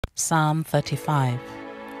Psalm 35.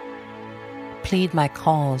 Plead my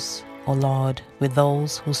cause, O Lord, with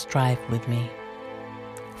those who strive with me.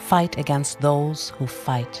 Fight against those who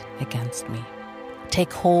fight against me.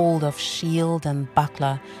 Take hold of shield and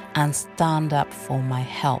buckler and stand up for my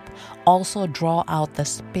help. Also draw out the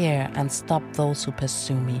spear and stop those who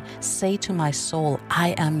pursue me. Say to my soul, I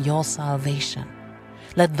am your salvation.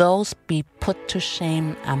 Let those be put to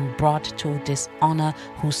shame and brought to dishonor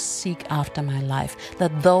who seek after my life.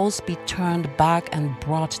 Let those be turned back and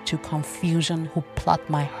brought to confusion who plot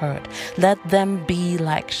my hurt. Let them be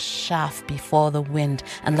like chaff before the wind,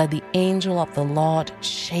 and let the angel of the Lord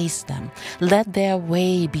chase them. Let their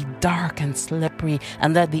way be dark and slippery,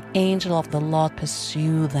 and let the angel of the Lord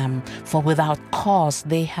pursue them. For without cause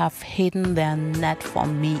they have hidden their net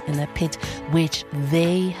from me in a pit which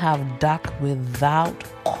they have dug without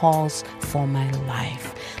cause for my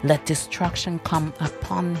life. Let destruction come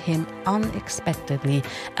upon him unexpectedly,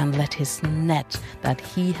 and let his net that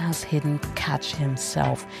he has hidden catch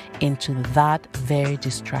himself. Into that very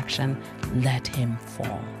destruction let him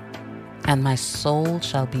fall. And my soul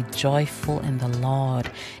shall be joyful in the Lord.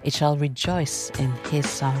 It shall rejoice in his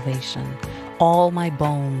salvation. All my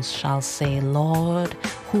bones shall say, Lord,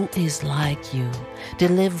 who is like you,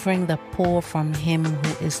 delivering the poor from him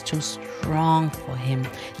who is too strong for him,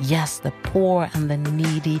 yes, the poor and the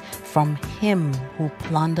needy from him who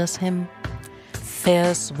plunders him?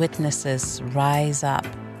 Fierce witnesses rise up.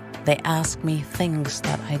 They ask me things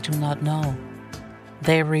that I do not know.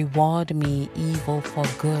 They reward me evil for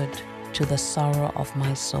good, to the sorrow of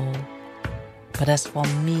my soul. But as for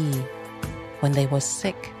me, when they were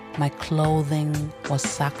sick, my clothing was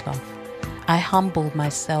sackcloth. I humbled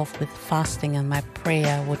myself with fasting, and my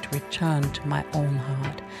prayer would return to my own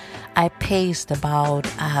heart. I paced about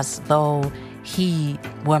as though he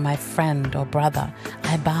were my friend or brother.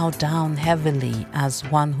 I bowed down heavily as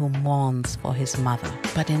one who mourns for his mother.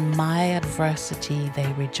 But in my adversity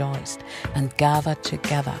they rejoiced and gathered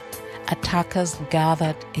together. Attackers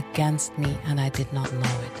gathered against me, and I did not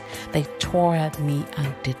know it. They tore at me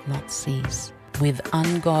and did not cease. With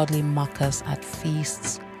ungodly mockers at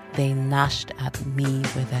feasts, they gnashed at me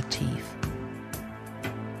with their teeth.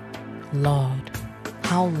 Lord,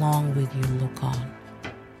 how long will you look on?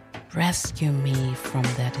 Rescue me from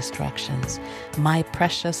their destructions, my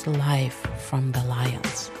precious life from the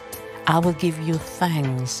lions. I will give you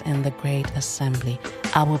thanks in the great assembly.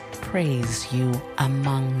 I will praise you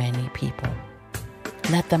among many people.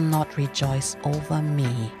 Let them not rejoice over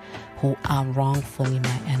me who are wrongfully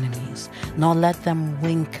my enemies, nor let them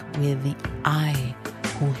wink with the eye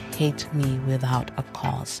who hate me without a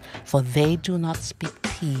cause. For they do not speak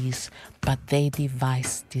peace, but they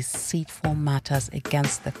devise deceitful matters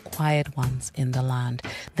against the quiet ones in the land.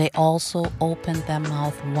 They also opened their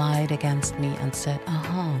mouth wide against me and said,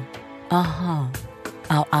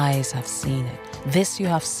 our eyes have seen it. This you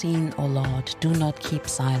have seen, O Lord, do not keep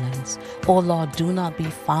silence. O Lord, do not be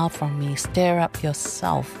far from me. Stir up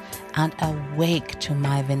yourself and awake to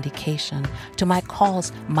my vindication, to my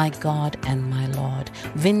cause, my God and my Lord.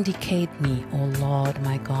 Vindicate me, O Lord,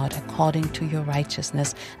 my God, according to your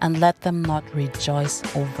righteousness, and let them not rejoice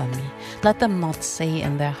over me. Let them not say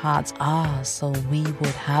in their hearts, so we would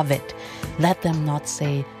have it. Let them not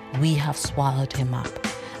say, we have swallowed him up.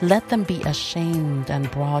 Let them be ashamed and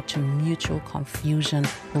brought to mutual confusion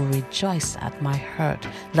who rejoice at my hurt.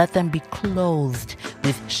 Let them be clothed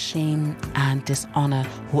with shame and dishonor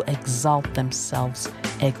who exalt themselves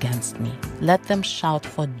against me. Let them shout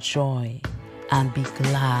for joy and be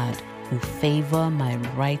glad who favor my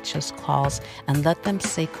righteous cause, and let them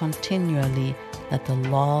say continually, let the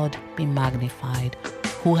Lord be magnified,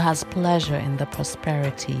 who has pleasure in the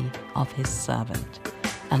prosperity of his servant.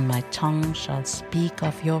 And my tongue shall speak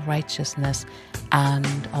of your righteousness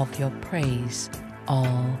and of your praise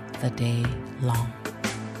all the day long.